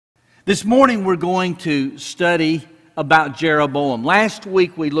This morning we're going to study about Jeroboam. Last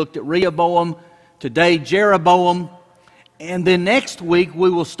week we looked at Rehoboam, today Jeroboam, and then next week we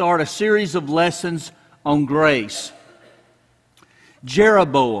will start a series of lessons on grace.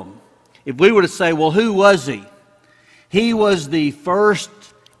 Jeroboam, if we were to say, well, who was he? He was the first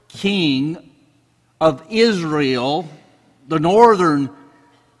king of Israel, the northern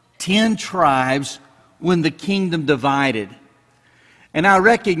 10 tribes, when the kingdom divided. And I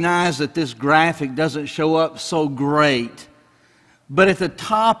recognize that this graphic doesn't show up so great, but at the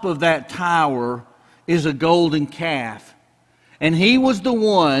top of that tower is a golden calf. And he was the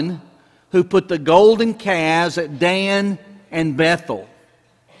one who put the golden calves at Dan and Bethel.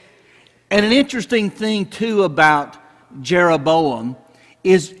 And an interesting thing, too, about Jeroboam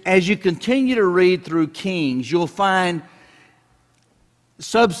is as you continue to read through Kings, you'll find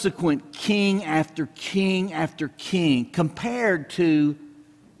subsequent king after king after king compared to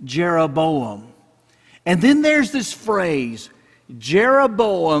Jeroboam. And then there's this phrase,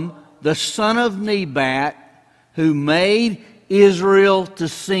 Jeroboam, the son of Nebat, who made Israel to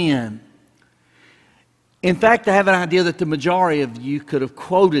sin. In fact, I have an idea that the majority of you could have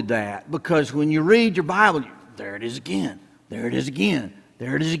quoted that, because when you read your Bible, there it is again, there it is again,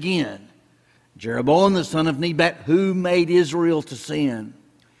 there it is again. Jeroboam, the son of Nebat, who made Israel to sin.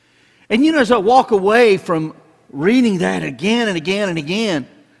 And you know, as I walk away from reading that again and again and again,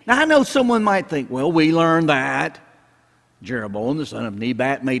 now I know someone might think, well, we learned that Jeroboam, the son of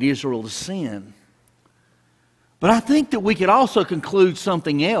Nebat, made Israel to sin. But I think that we could also conclude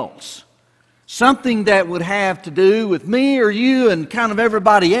something else. Something that would have to do with me or you and kind of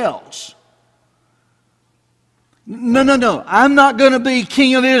everybody else. No. I'm not going to be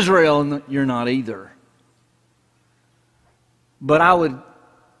king of Israel, and you're not either. But I would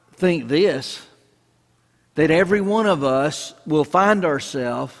think this, that every one of us will find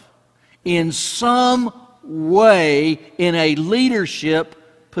ourselves in some way in a leadership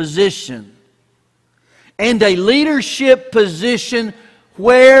position. And a leadership position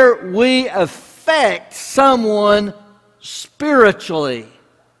where we affect someone spiritually.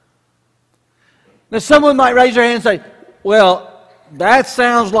 Now, someone might raise their hand and say, well, that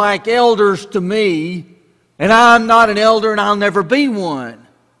sounds like elders to me, and I'm not an elder and I'll never be one.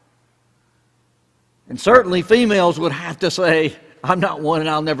 And certainly females would have to say, I'm not one and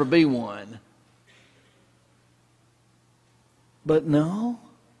I'll never be one. But no,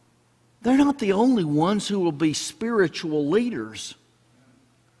 they're not the only ones who will be spiritual leaders.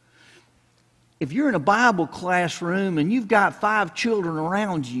 If you're in a Bible classroom and you've got 5 children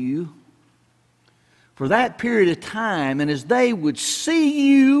around you, for that period of time, and as they would see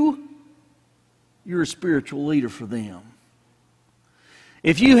you, you're a spiritual leader for them.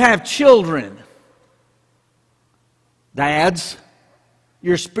 If you have children, dads,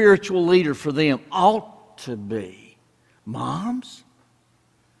 you're a spiritual leader for them. Ought to be. Moms,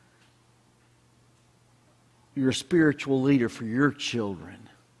 you're a spiritual leader for your children.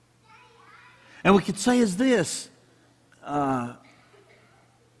 And we could say is this,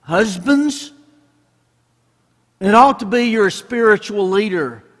 husbands, it ought to be you're a spiritual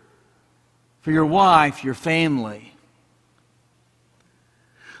leader for your wife, your family.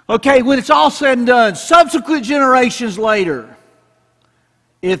 Okay, when it's all said and done, subsequent generations later,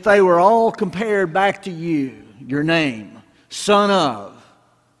 if they were all compared back to you, your name, son of,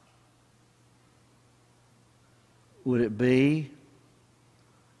 would it be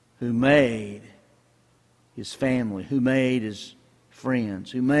who made his family, who made his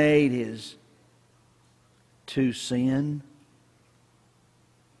friends, who made his to sin?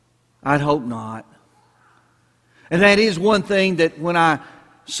 I'd hope not. And that is one thing that when I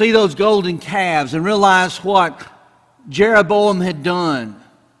see those golden calves and realize what Jeroboam had done,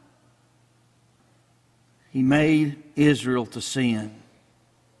 he made Israel to sin.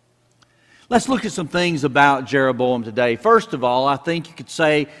 Let's look at some things about Jeroboam today. First of all, I think you could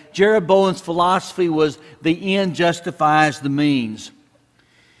say Jeroboam's philosophy was the end justifies the means.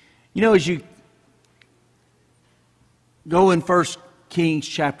 You know, as you go in 1 Kings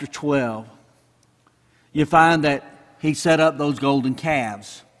chapter 12, you find that he set up those golden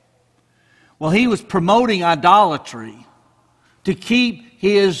calves. Well, he was promoting idolatry to keep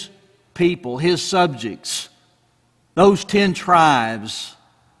his people, his subjects, those 10 tribes,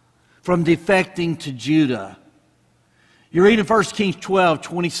 from defecting to Judah. You read in 1 Kings 12,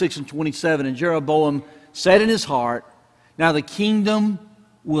 26 and 27, and Jeroboam said in his heart, now the kingdom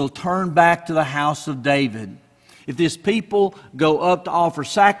will turn back to the house of David. If this people go up to offer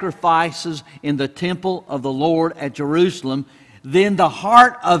sacrifices in the temple of the Lord at Jerusalem, then the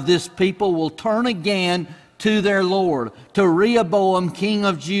heart of this people will turn again to their Lord, to Rehoboam, king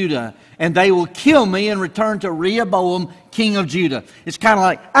of Judah. And they will kill me and return to Rehoboam, king of Judah. It's kind of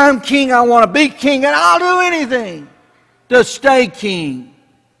like, I'm king, I want to be king, and I'll do anything to stay king.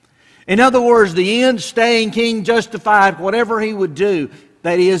 In other words, the end, staying king, justified whatever he would do,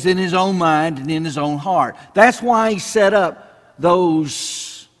 that is, in his own mind and in his own heart. That's why he set up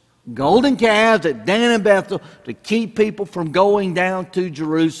those golden calves at Dan and Bethel to keep people from going down to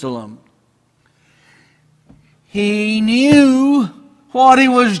Jerusalem. He knew what he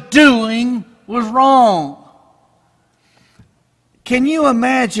was doing was wrong. Can you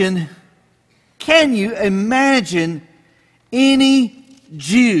imagine any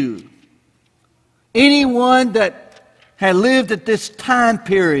Jew, anyone that had lived at this time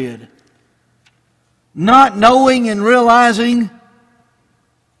period, not knowing and realizing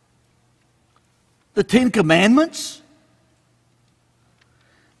the Ten Commandments?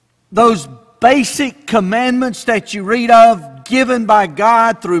 Those basic commandments that you read of, given by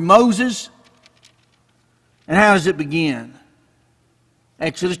God through Moses. And how does it begin?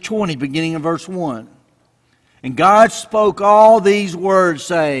 Exodus 20, beginning in verse 1. And God spoke all these words,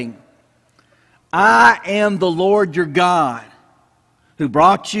 saying, I am the Lord your God, who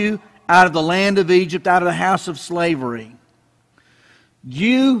brought you out of the land of Egypt, out of the house of slavery.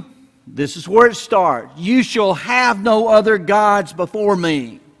 This is where it starts. You shall have no other gods before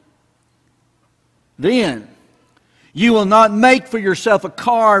me. Then, you will not make for yourself a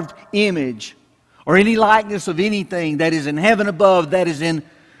carved image or any likeness of anything that is in heaven above, that is in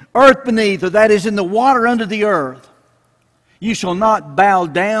earth beneath, or that is in the water under the earth. You shall not bow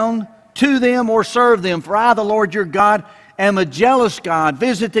down to them or serve them, for I, the Lord your God, am a jealous God,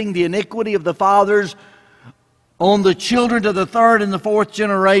 visiting the iniquity of the fathers on the children to the third and the fourth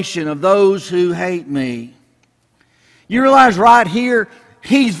generation of those who hate me. You realize right here,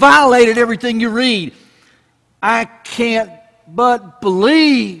 he's violated everything you read. I can't but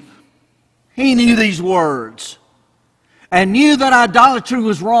believe he knew these words and knew that idolatry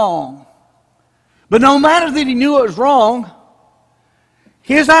was wrong. But no matter that he knew it was wrong,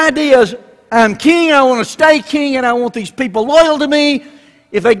 his idea is, I'm king, I want to stay king, and I want these people loyal to me.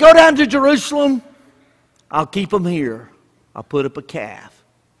 If they go down to Jerusalem, I'll keep them here. I'll put up a calf.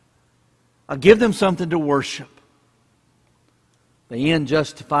 I'll give them something to worship. The end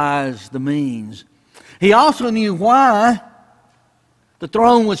justifies the means. He also knew why the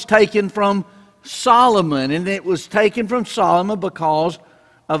throne was taken from Solomon, and it was taken from Solomon because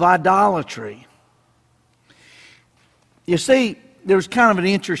of idolatry. You see, there's kind of an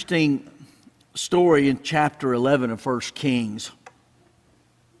interesting story in chapter 11 of 1 Kings.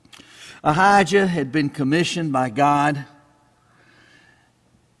 Ahijah had been commissioned by God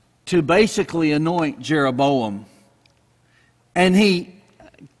to basically anoint Jeroboam. And he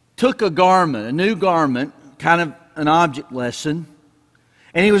took a garment, a new garment, kind of an object lesson,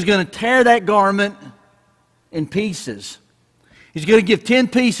 and he was going to tear that garment in pieces. He's going to give 10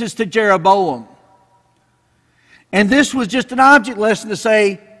 pieces to Jeroboam. And this was just an object lesson to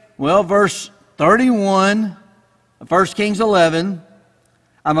say, well, verse 31 of 1 Kings 11,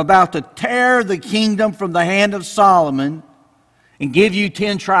 I'm about to tear the kingdom from the hand of Solomon and give you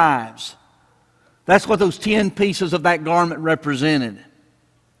 10 tribes. That's what those 10 pieces of that garment represented.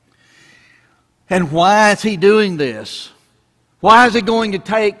 And why is he doing this? Why is he going to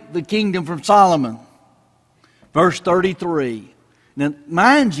take the kingdom from Solomon? Verse 33. Now,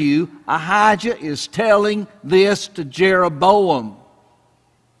 mind you, Ahijah is telling this to Jeroboam.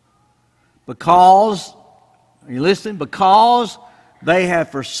 Because, are you listening? Because they have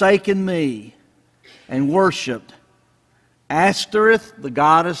forsaken me and worshipped Ashtoreth, the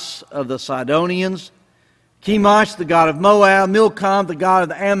goddess of the Sidonians, Chemosh, the god of Moab, Milcom, the god of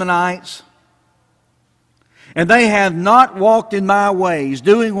the Ammonites. And they have not walked in my ways,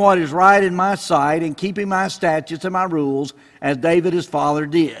 doing what is right in my sight, and keeping my statutes and my rules, as David his father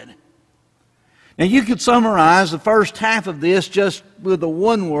did. Now you could summarize the first half of this just with the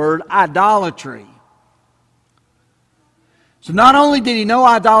one word, idolatry. So not only did he know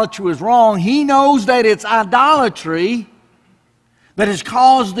idolatry was wrong, he knows that it's idolatry that has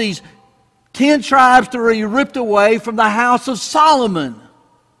caused these 10 tribes to be ripped away from the house of Solomon.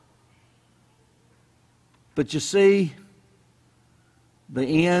 But you see,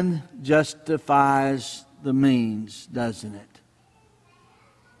 the end justifies the means, doesn't it?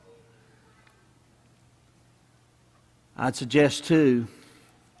 I'd suggest, too,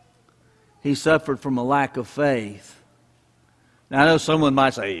 he suffered from a lack of faith. Now, I know someone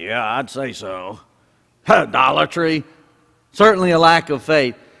might say, yeah, I'd say so. Idolatry, certainly a lack of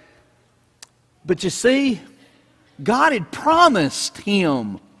faith. But you see, God had promised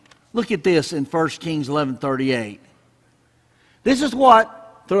him Look at this in 1 Kings 11:38. This is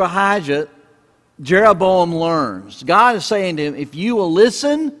what, through Ahijah, Jeroboam learns. God is saying to him, if you will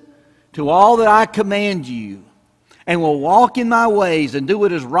listen to all that I command you, and will walk in my ways and do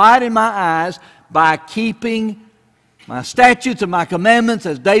what is right in my eyes by keeping my statutes and my commandments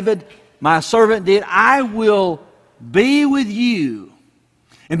as David, my servant, did, I will be with you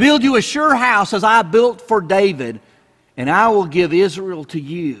and build you a sure house as I built for David, and I will give Israel to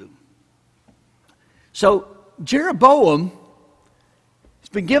you. So Jeroboam has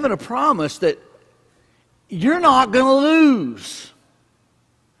been given a promise that you're not going to lose.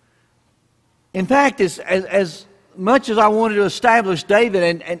 In fact, as much as I wanted to establish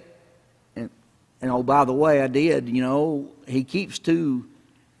David, and oh, by the way, I did, he keeps 2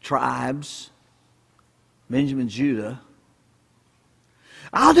 tribes, Benjamin, Judah.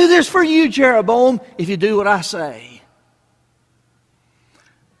 I'll do this for you, Jeroboam, if you do what I say.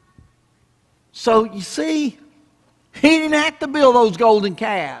 So, you see, he didn't have to build those golden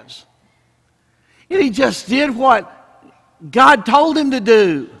calves. He just did what God told him to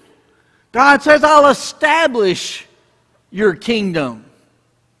do. God says, I'll establish your kingdom.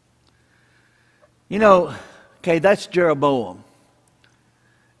 Okay, that's Jeroboam.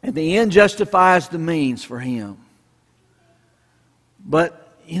 And the end justifies the means for him.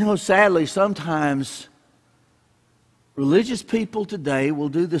 But, sadly, sometimes religious people today will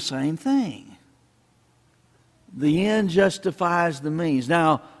do the same thing. The end justifies the means.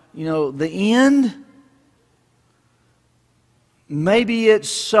 Now, the end, maybe it's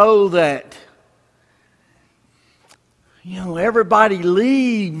so that, everybody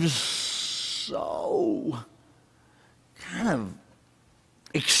leaves so kind of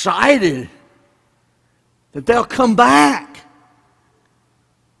excited that they'll come back.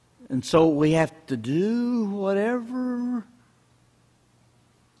 And so we have to do whatever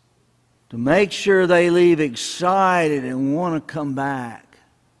to make sure they leave excited and want to come back.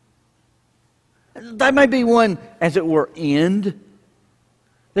 That may be one, as it were, end.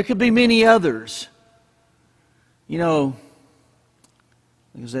 There could be many others. Like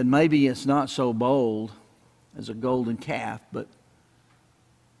I said, maybe it's not so bold as a golden calf, but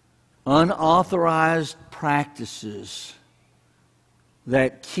unauthorized practices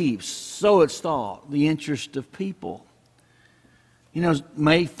that keeps, so it's thought, the interest of people.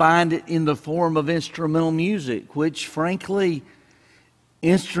 May find it in the form of instrumental music, which, frankly,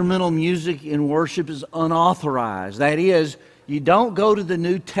 instrumental music in worship is unauthorized. That is, you don't go to the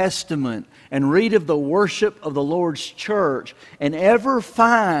New Testament and read of the worship of the Lord's church and ever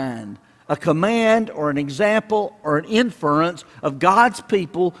find a command or an example or an inference of God's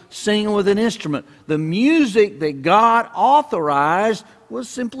people singing with an instrument. The music that God authorized was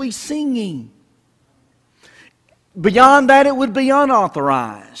simply singing. Beyond that, it would be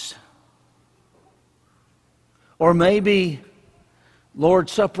unauthorized. Or maybe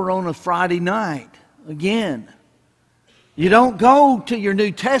Lord's Supper on a Friday night. Again, you don't go to your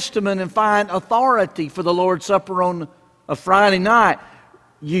New Testament and find authority for the Lord's Supper on a Friday night.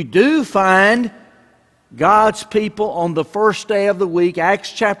 You do find God's people on the first day of the week,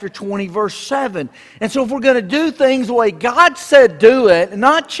 Acts chapter 20, verse 7. And so if we're going to do things the way God said do it and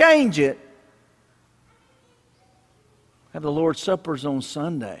not change it, have the Lord's Suppers on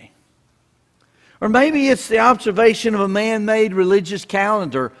Sunday. Or maybe it's the observation of a man-made religious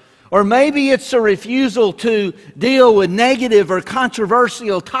calendar. Or maybe it's a refusal to deal with negative or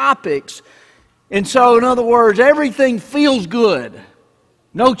controversial topics. And so, in other words, everything feels good.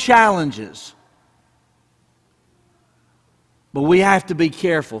 No challenges. But we have to be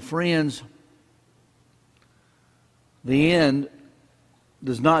careful. Friends, the end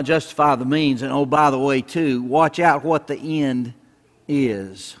does not justify the means. And oh, by the way, too, watch out what the end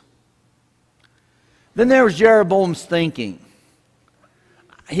is. Then there was Jeroboam's thinking.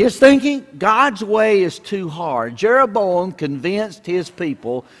 His thinking, God's way is too hard. Jeroboam convinced his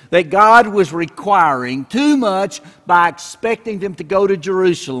people that God was requiring too much by expecting them to go to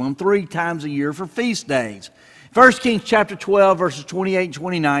Jerusalem 3 times a year for feast days. 1 Kings chapter 12, verses 28 and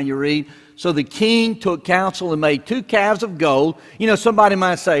 29, you read, so the king took counsel and made 2 calves of gold. Somebody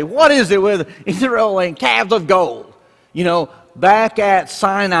might say, what is it with Israel and calves of gold? Back at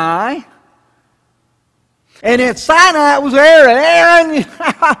Sinai. And at Sinai it was Aaron. Aaron,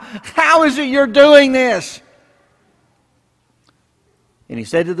 how is it you're doing this? And he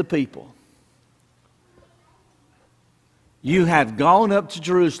said to the people, you have gone up to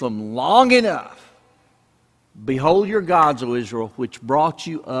Jerusalem long enough. Behold your gods, O Israel, which brought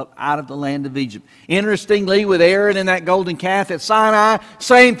you up out of the land of Egypt. Interestingly, with Aaron and that golden calf at Sinai,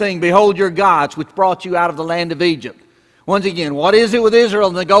 same thing. Behold your gods, which brought you out of the land of Egypt. Once again, what is it with Israel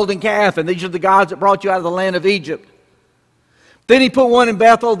and the golden calf? And these are the gods that brought you out of the land of Egypt. Then he put one in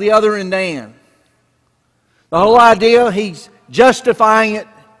Bethel, the other in Dan. The whole idea, he's justifying it.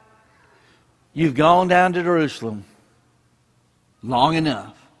 You've gone down to Jerusalem long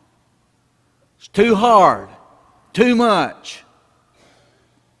enough. It's too hard, too much,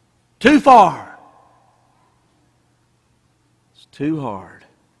 too far. It's too hard.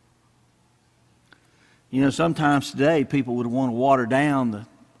 You know, sometimes today people would want to water down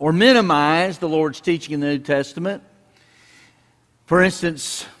or minimize the Lord's teaching in the New Testament. For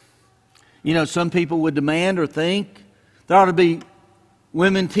instance, you know, some people would demand or think there ought to be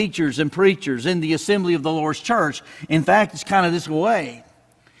women teachers and preachers in the assembly of the Lord's church. In fact, it's kind of this way.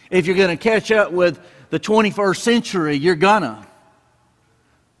 If you're going to catch up with the 21st century, you're gonna.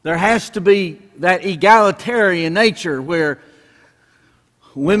 There has to be that egalitarian nature where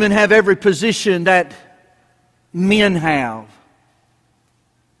women have every position that men have.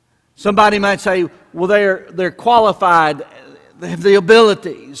 Somebody might say, well, they're qualified, they have the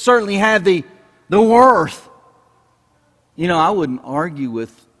ability, certainly have the worth. You know, I wouldn't argue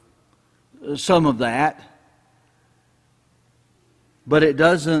with some of that. But it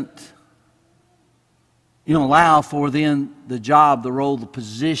doesn't, you know, allow for then the job, the role, the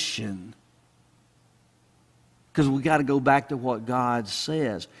position. Because we got to go back to what God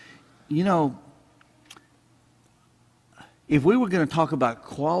says. You know, if we were going to talk about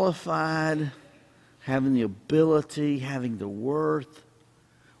qualified, having the ability, having the worth,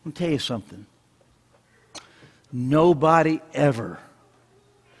 I'm going to tell you something. Nobody ever,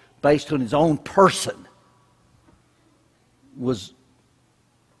 based on his own person, was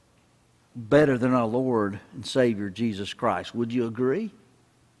better than our Lord and Savior Jesus Christ. Would you agree?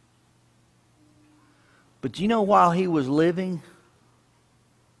 But you know, while he was living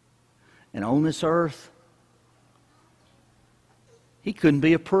and on this earth, he couldn't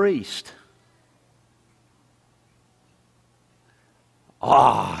be a priest.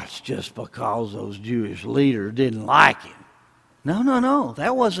 It's just because those Jewish leaders didn't like him. No,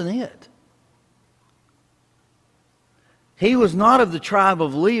 that wasn't it. He was not of the tribe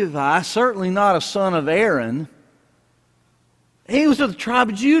of Levi, certainly not a son of Aaron. He was of the tribe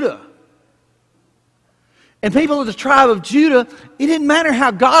of Judah. And people of the tribe of Judah, it didn't matter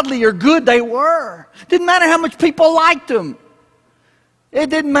how godly or good they were. It didn't matter how much people liked them. It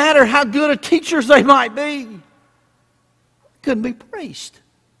didn't matter how good of teachers they might be. Couldn't be priests.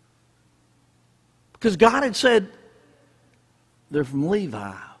 Because God had said, they're from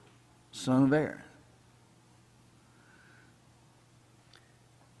Levi, son of Aaron.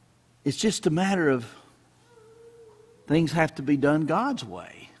 It's just a matter of things have to be done God's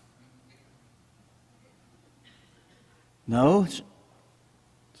way. No,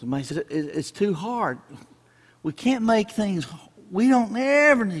 somebody says it's too hard. We can't make things, we don't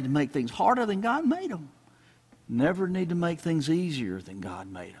ever need to make things harder than God made them. Never need to make things easier than God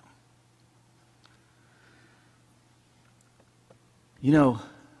made them. You know,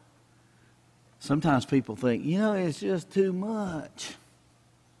 sometimes people think, you know, it's just too much.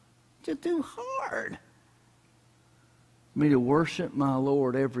 Just too hard for me to worship my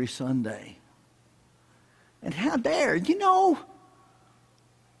Lord every Sunday. And how dare, you know,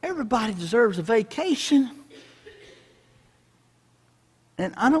 everybody deserves a vacation.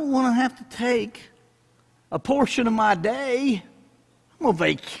 And I don't want to have to take a portion of my day on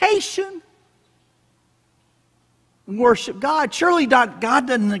vacation and worship God. Surely God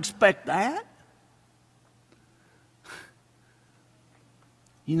doesn't expect that.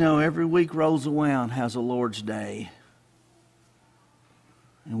 You know, every week rolls around, has a Lord's Day.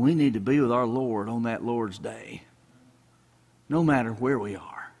 And we need to be with our Lord on that Lord's Day. No matter where we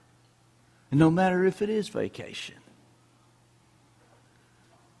are. And no matter if it is vacation.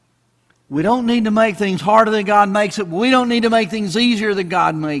 We don't need to make things harder than God makes it. We don't need to make things easier than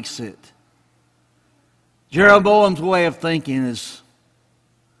God makes it. Jeroboam's way of thinking is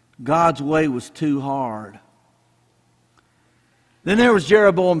God's way was too hard. Then there was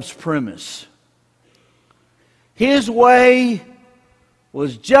Jeroboam's premise. His way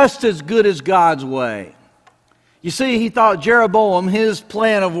was just as good as God's way. You see, he thought Jeroboam, his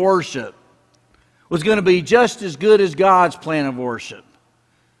plan of worship, was going to be just as good as God's plan of worship.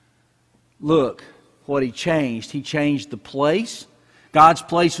 Look what he changed. He changed the place. God's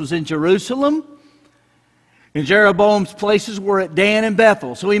place was in Jerusalem. And Jeroboam's places were at Dan and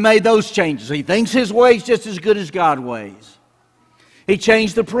Bethel. So he made those changes. He thinks his way is just as good as God's ways. He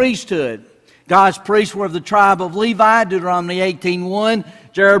changed the priesthood. God's priests were of the tribe of Levi, Deuteronomy 18:1.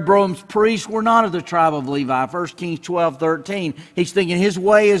 Jeroboam's priests were not of the tribe of Levi, 1 Kings 12:13. He's thinking his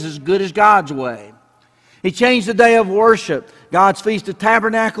way is as good as God's way. He changed the day of worship. God's Feast of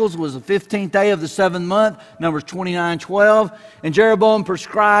Tabernacles was the 15th day of the 7th month, Numbers 29:12. And Jeroboam's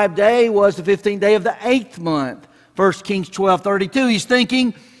prescribed day was the 15th day of the 8th month, 1 Kings 12:32. He's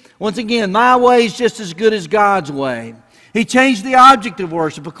thinking, once again, my way is just as good as God's way. He changed the object of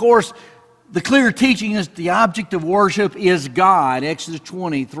worship. Of course, the clear teaching is the object of worship is God, Exodus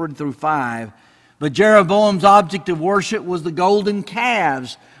 20, 3-5. But Jeroboam's object of worship was the golden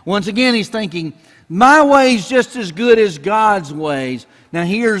calves. Once again, he's thinking, my way is just as good as God's ways. Now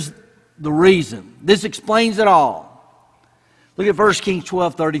here's the reason. This explains it all. Look at 1 Kings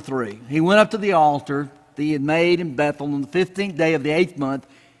 12:33. He went up to the altar that he had made in Bethel on the 15th day of the 8th month,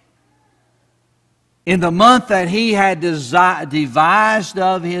 in the month that he had devised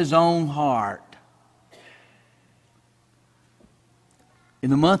of his own heart. In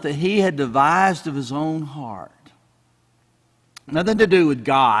the month that he had devised of his own heart. Nothing to do with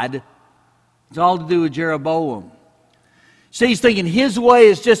God. It's all to do with Jeroboam. See, he's thinking his way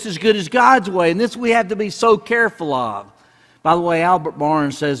is just as good as God's way, and this we have to be so careful of. By the way, Albert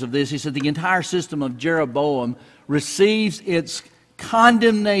Barnes says of this, he said, the entire system of Jeroboam receives its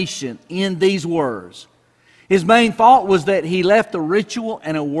condemnation in these words. His main fault was that he left a ritual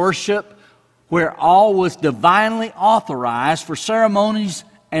and a worship where all was divinely authorized for ceremonies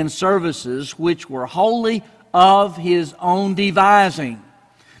and services which were wholly of his own devising.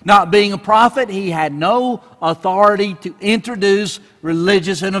 Not being a prophet, he had no authority to introduce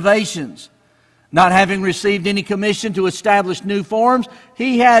religious innovations. Not having received any commission to establish new forms,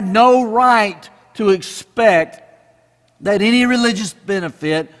 he had no right to expect that any religious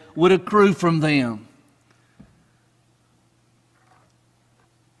benefit would accrue from them.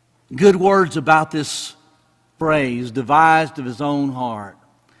 Good words about this phrase, devised of his own heart.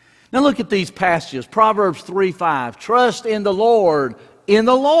 Now look at these passages. Proverbs 3:5. Trust in the Lord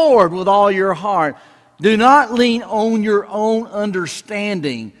with all your heart. Do not lean on your own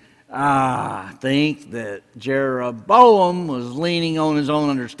understanding. I think that Jeroboam was leaning on his own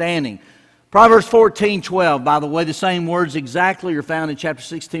understanding. Proverbs 14:12. By the way, the same words exactly are found in chapter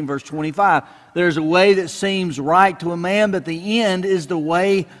 16, verse 25. There's a way that seems right to a man, but the end is the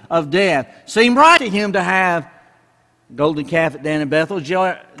way of death. Seemed right to him to have golden calf at Dan and Bethel.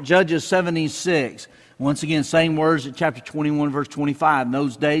 Judges 76. Once again, same words at chapter 21, verse 25. In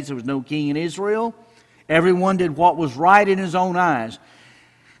those days, there was no king in Israel. Everyone did what was right in his own eyes.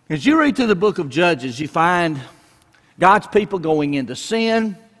 As you read through the book of Judges, you find God's people going into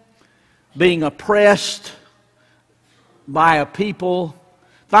sin, being oppressed by a people,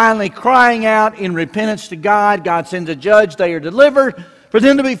 finally crying out in repentance to God. God sends a judge. They are delivered. For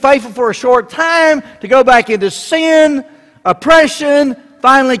them to be faithful for a short time, to go back into sin, oppression,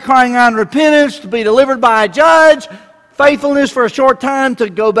 finally crying out in repentance, to be delivered by a judge, faithfulness for a short time, to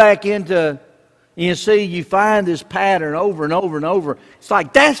go back into... You see, you find this pattern over and over and over. It's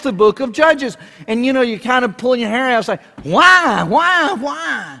like, that's the book of Judges. And you know, you're kind of pulling your hair out. It's like,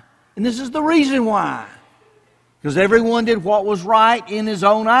 why? And this is the reason why. Because everyone did what was right in his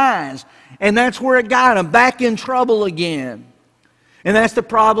own eyes. And that's where it got him back in trouble again. And that's the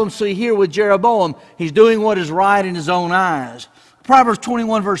problem, see here with Jeroboam. He's doing what is right in his own eyes. Proverbs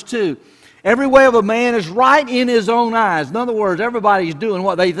 21, verse 2. Every way of a man is right in his own eyes. In other words, everybody's doing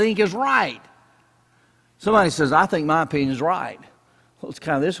what they think is right. Somebody says, I think my opinion is right. Well, it's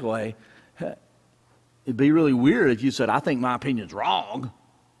kind of this way. It'd be really weird if you said, I think my opinion is wrong.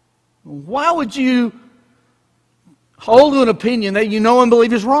 Why would you hold to an opinion that you know and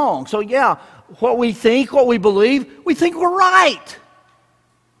believe is wrong? So yeah, what we think, what we believe, we think we're right.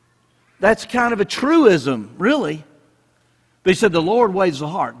 That's kind of a truism, really. But he said, the Lord weighs the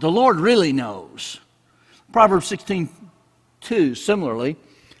heart. The Lord really knows. Proverbs 16:2, similarly.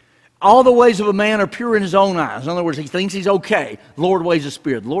 All the ways of a man are pure in his own eyes. In other words, he thinks he's okay. The Lord weighs the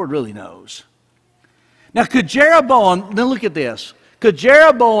spirit. The Lord really knows. Now, could Jeroboam, now look at this. Could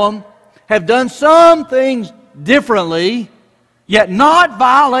Jeroboam have done some things differently, yet not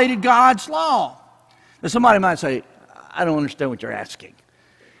violated God's law? Now, somebody might say, I don't understand what you're asking.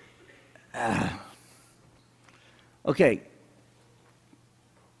 Okay.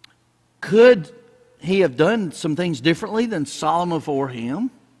 Could he have done some things differently than Solomon before him?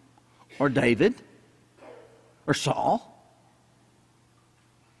 Or David, or Saul,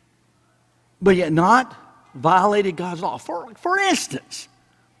 but yet not violated God's law. For instance,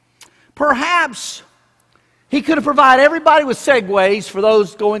 perhaps he could have provided everybody with segways for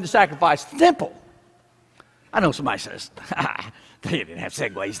those going to sacrifice the temple. I know somebody says, they didn't have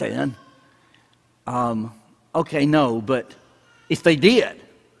segways then. Okay, no, but if they did,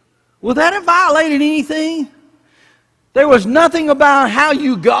 would that have violated anything? There was nothing about how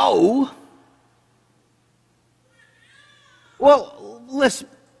you go. Well,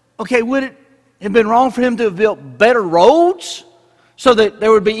 would it have been wrong for him to have built better roads so that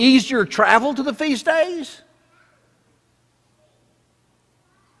there would be easier travel to the feast days?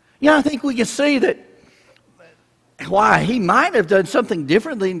 Yeah, I think we can see that why he might have done something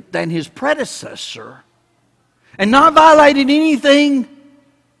differently than his predecessor and not violated anything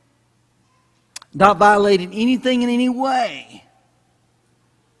in any way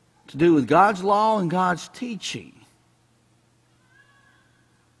to do with God's law and God's teaching.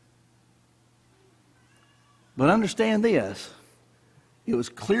 But understand this, it was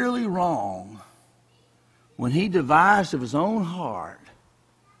clearly wrong when he devised of his own heart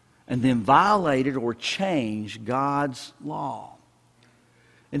and then violated or changed God's law.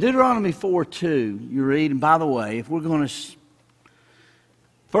 In Deuteronomy 4:2, you read, and by the way, if we're going to,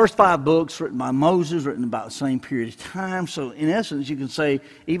 first 5 books written by Moses, written about the same period of time, so in essence you can say,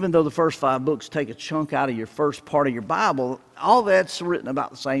 even though the first 5 books take a chunk out of your first part of your Bible, all that's written about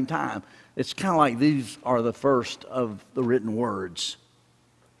the same time. It's kind of like these are the first of the written words.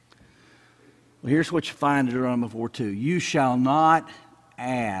 Well, here's what you find in Deuteronomy 4:2. You shall not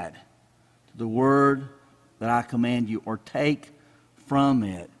add to the word that I command you or take from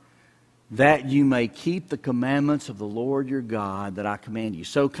it, that you may keep the commandments of the Lord your God that I command you.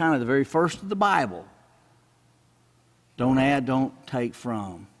 So kind of the very first of the Bible. Don't add, don't take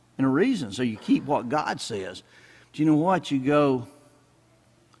from. And a reason, so you keep what God says. But you know what? You go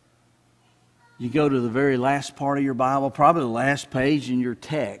to the very last part of your Bible, probably the last page in your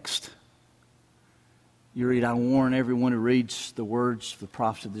text. You read, I warn everyone who reads the words of the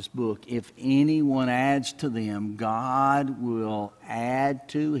prophets of this book, if anyone adds to them, God will add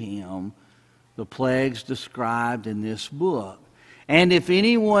to him the plagues described in this book. And if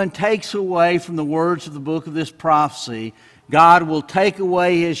anyone takes away from the words of the book of this prophecy, God will take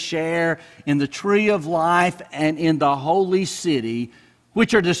away his share in the tree of life and in the holy city,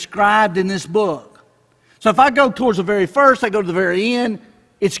 which are described in this book. So if I go towards the very first, I go to the very end,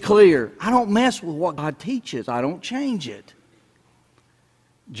 it's clear. I don't mess with what God teaches. I don't change it.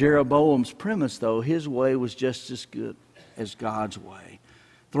 Jeroboam's premise, though, his way was just as good as God's way.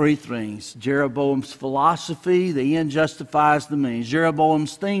 3 things. Jeroboam's philosophy, the end justifies the means.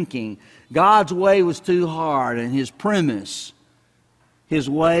 Jeroboam's thinking, God's way was too hard. And his premise, his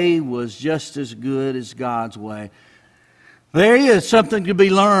way was just as good as God's way. There is something to be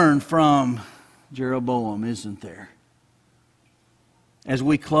learned from Jeroboam, isn't there? As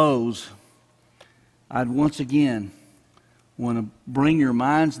we close, I'd once again want to bring your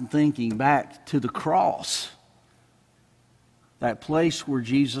minds and thinking back to the cross, that place where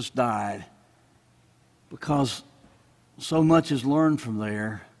Jesus died, because so much is learned from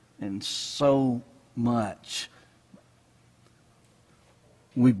there and so much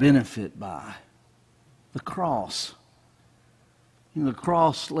we benefit by. The cross. You know, the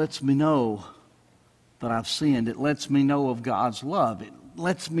cross lets me know that I've sinned. It lets me know of God's love. It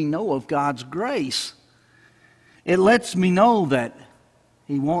lets me know of God's grace. It lets me know that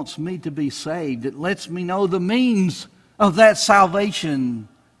He wants me to be saved. It lets me know the means of that salvation.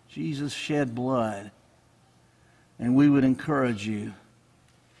 Jesus shed blood. And we would encourage you,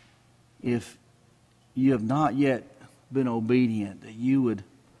 if you have not yet been obedient, that you would,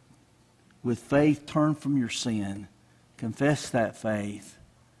 with faith, turn from your sin, confess that faith,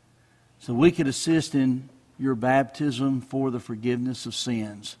 so we could assist in your baptism for the forgiveness of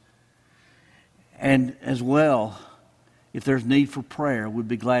sins. And as well, if there's need for prayer, we'd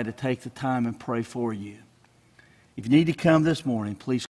be glad to take the time and pray for you. If you need to come this morning, please